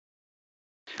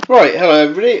Right, hello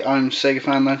everybody, I'm Sega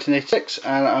Fan 1986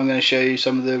 and I'm going to show you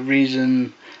some of the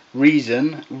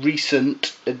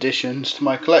recent additions to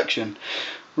my collection.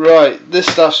 Right, this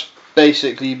stuff's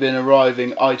basically been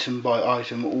arriving item by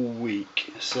item all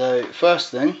week. So, first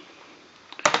thing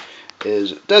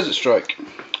is Desert Strike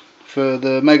for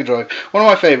the Mega Drive. One of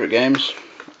my favourite games.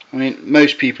 I mean,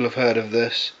 most people have heard of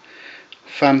this.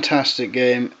 Fantastic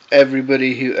game.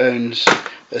 Everybody who owns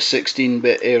a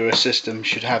 16-bit era system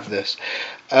should have this.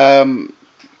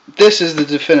 This is the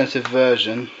definitive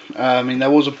version. I mean, there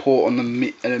was a port on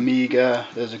an Amiga.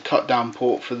 There's a cut-down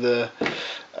port for the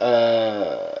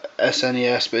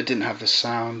SNES, but it didn't have the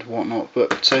sound, whatnot.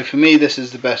 But so for me, this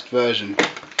is the best version.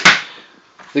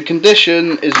 The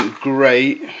condition isn't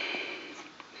great.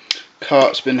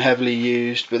 Cart's been heavily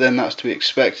used, but then that's to be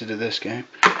expected of this game.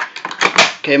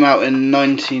 Came out in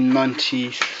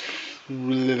 1990.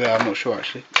 I'm not sure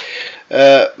actually.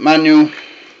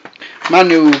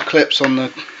 Manual clips on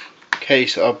the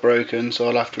case are broken, so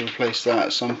I'll have to replace that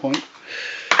at some point.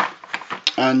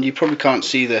 And you probably can't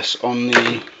see this on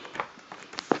the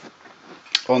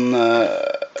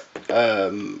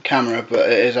camera, but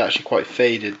it is actually quite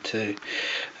faded too.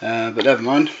 But never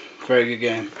mind. Very good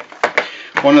game.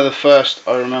 One of the first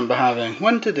I remember having.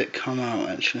 When did it come out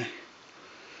actually?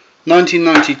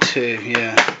 1992,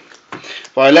 yeah.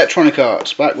 By Electronic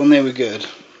Arts, back when they were good.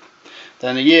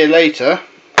 Then a year later,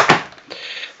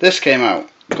 this came out.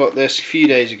 Got this a few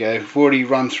days ago. I've already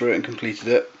run through it and completed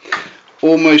it.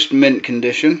 Almost mint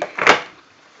condition.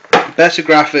 Better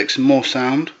graphics and more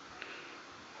sound.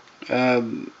 A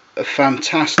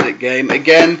fantastic game.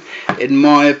 Again, in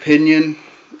my opinion,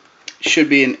 should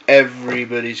be in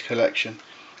everybody's collection.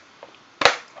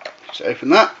 Let's open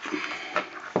that.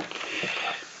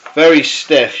 Very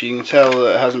stiff. You can tell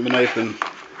that it hasn't been opened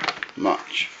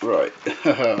much. Right.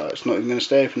 It's not even going to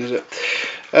stay open, is it?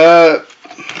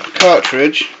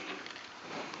 Cartridge.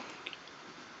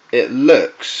 It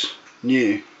looks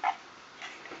new.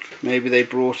 Maybe they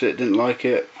brought it, didn't like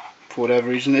it for whatever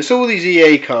reason. It's all these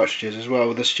EA cartridges as well,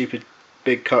 with the stupid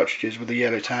big cartridges with the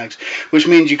yellow tags, which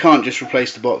means you can't just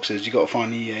replace the boxes. You've got to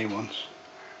find the EA ones.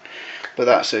 But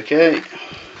that's okay.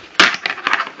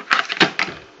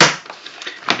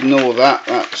 Ignore that.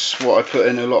 That's what I put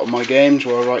in a lot of my games,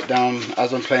 where I write down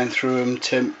as I'm playing through them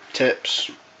tips,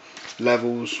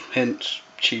 levels, hints,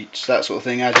 cheats, that sort of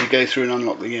thing, as you go through and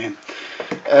unlock the game.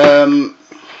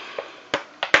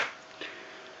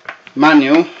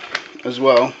 Manual as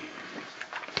well.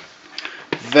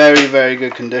 Very, very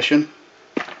good condition.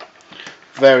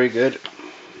 Very good.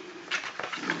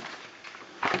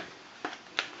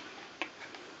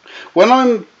 When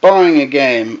I'm buying a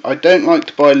game, I don't like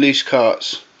to buy loose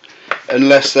carts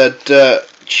unless they're dirt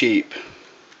cheap.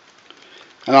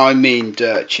 And I mean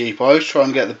dirt cheap. I always try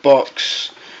and get the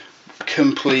box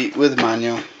complete with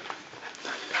manual,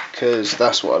 because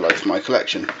that's what I like for my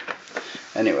collection.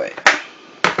 Anyway,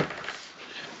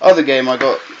 other game I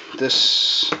got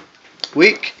this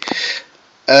week,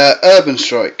 Urban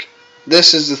Strike.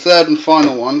 This is the third and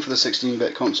final one for the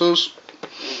 16-bit consoles.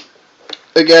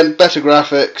 Again, better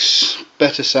graphics,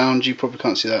 better sound. You probably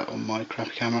can't see that on my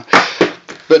crappy camera.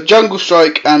 But Jungle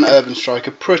Strike and Urban Strike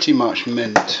are pretty much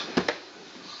mint.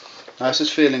 This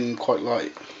is feeling quite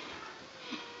light.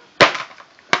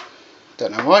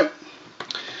 Don't know why.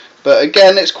 But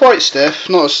again, it's quite stiff.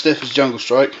 Not as stiff as Jungle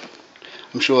Strike.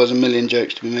 I'm sure there's a million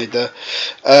jokes to be made there.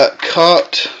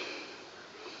 Cart,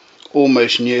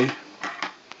 almost new.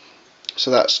 So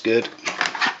that's good.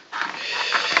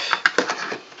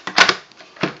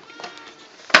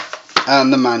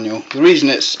 And the manual. The reason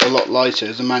it's a lot lighter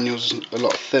is the manual's a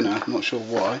lot thinner. I'm not sure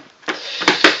why.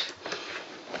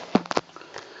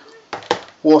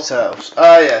 What else?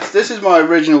 Yes, this is my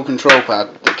original control pad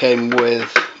that came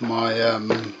with my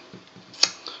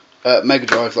Mega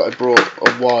Drive that I brought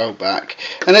a while back.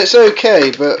 And it's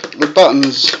okay, but the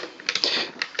buttons,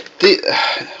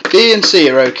 B and C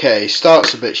are okay.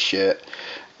 Start's a bit shit.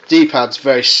 D-pad's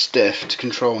very stiff to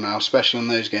control now, especially on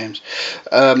those games.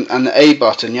 And the A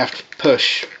button, you have to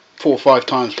push 4 or 5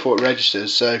 times before it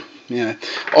registers. So, you know,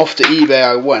 off to eBay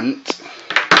I went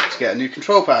to get a new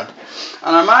control pad.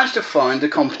 And I managed to find a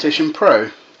Competition Pro.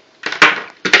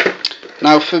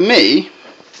 Now for me,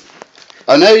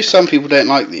 I know some people don't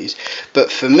like these, but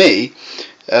for me,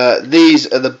 these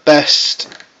are the best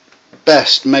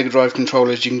Mega Drive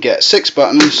controllers you can get. 6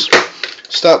 buttons,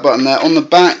 start button there. On the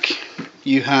back,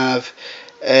 you have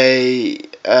a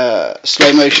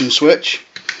slow motion switch,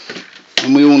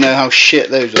 and we all know how shit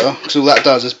those are, because all that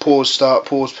does is pause, start,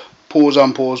 pause, pause,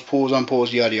 unpause, pause,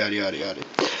 unpause, yada yada yada yada.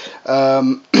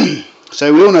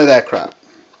 So we all know they're crap.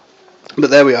 But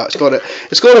there we are. It's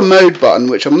got a mode button,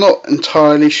 which I'm not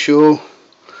entirely sure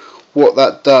what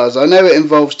that does. I know it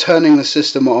involves turning the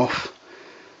system off,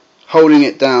 holding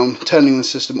it down, turning the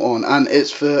system on, and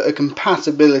it's for a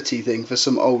compatibility thing for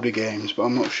some older games, but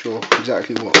I'm not sure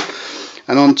exactly what.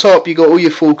 And on top you got all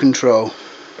your full control.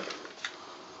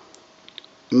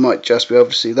 You might just be able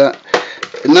to see that.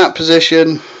 In that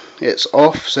position it's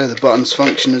off, so the buttons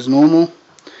function as normal.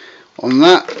 On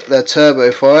that they're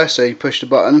turbo fire, so you push the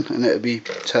button and it'll be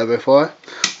turbo fire.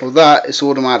 Or that it's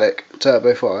automatic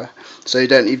turbo fire, so you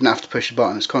don't even have to push the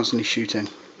button, it's constantly shooting.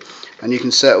 And you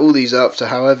can set all these up to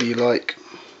however you like.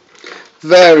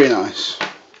 Very nice.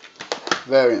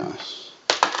 Very nice.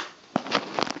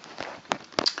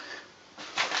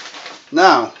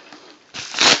 Now,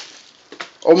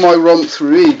 on my romp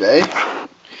through eBay,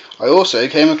 I also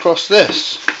came across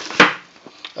this.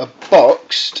 A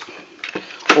boxed,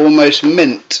 almost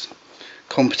mint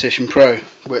Competition Pro,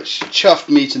 which chuffed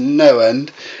me to no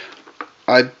end.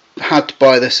 I had to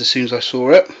buy this as soon as I saw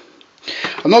it.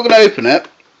 I'm not going to open it.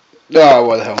 Oh,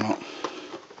 why the hell not?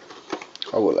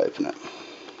 I will open it.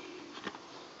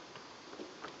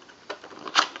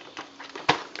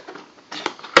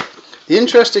 The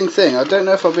interesting thing, I don't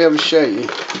know if I'll be able to show you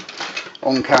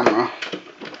on camera.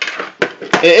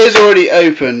 It is already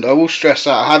opened. I will stress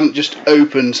that. I haven't just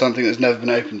opened something that's never been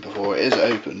opened before. It is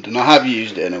opened, and I have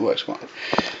used it and it works fine.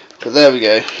 But there we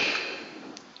go.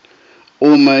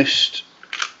 Almost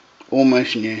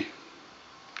new.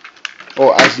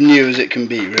 Or as new as it can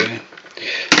be, really.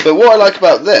 But what I like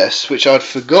about this, which I'd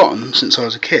forgotten since I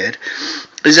was a kid,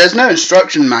 is there's no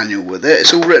instruction manual with it.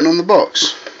 It's all written on the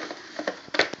box.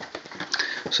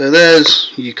 So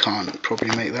there's, you can't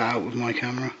probably make that out with my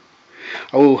camera.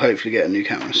 I will hopefully get a new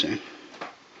camera soon.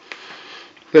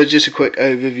 But just a quick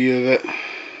overview of it.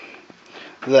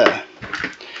 There.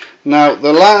 Now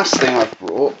the last thing I've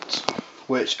brought,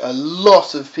 which a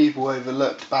lot of people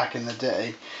overlooked back in the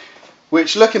day,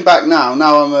 which looking back now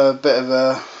I'm a bit of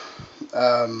a,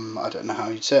 I don't know how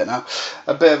you'd say it now,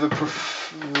 a bit of a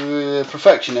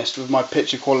perfectionist with my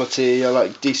picture quality. I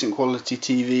like decent quality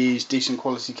TVs, decent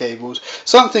quality cables.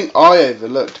 Something I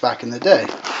overlooked back in the day.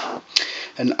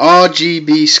 An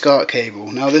RGB SCART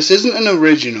cable. Now this isn't an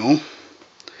original.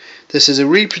 This is a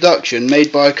reproduction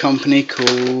made by a company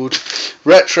called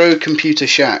Retro Computer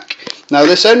Shack. Now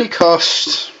this only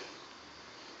cost,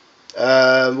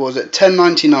 what was it,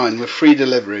 $10.99 with free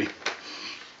delivery.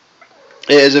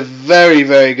 It is a very,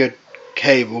 very good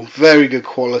cable, very good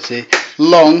quality.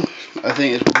 Long, I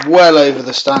think it's well over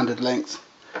the standard length.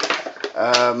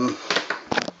 You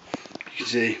can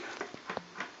see,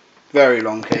 very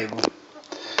long cable.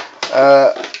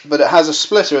 But it has a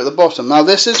splitter at the bottom. Now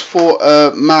this is for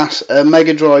a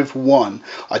Mega Drive 1.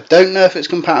 I don't know if it's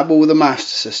compatible with a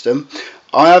Master System.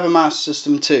 I have a Master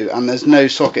System too, and there's no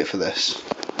socket for this.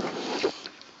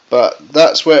 But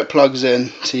that's where it plugs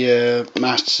in to your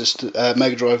Master System,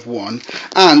 Mega Drive 1,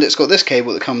 and it's got this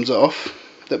cable that comes off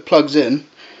that plugs in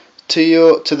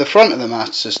to the front of the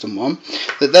Master System one,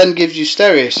 that then gives you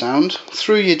stereo sound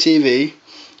through your TV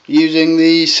using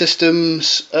the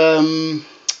system's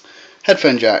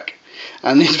headphone jack.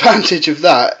 And the advantage of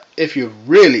that, if you're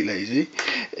really lazy,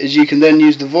 is you can then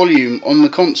use the volume on the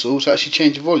console to actually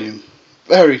change the volume.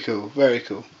 Very cool, very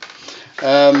cool.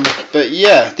 But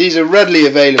yeah, these are readily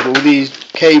available. These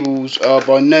cables are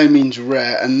by no means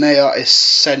rare, and they are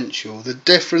essential. The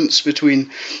difference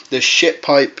between the shit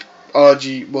pipe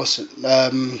RF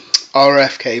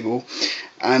cable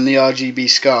and the RGB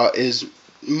SCART is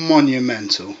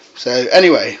monumental. So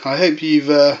anyway, I hope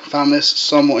you've found this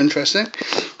somewhat interesting.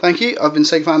 Thank you. I've been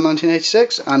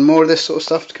SegaFan1986, and more of this sort of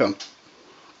stuff to come.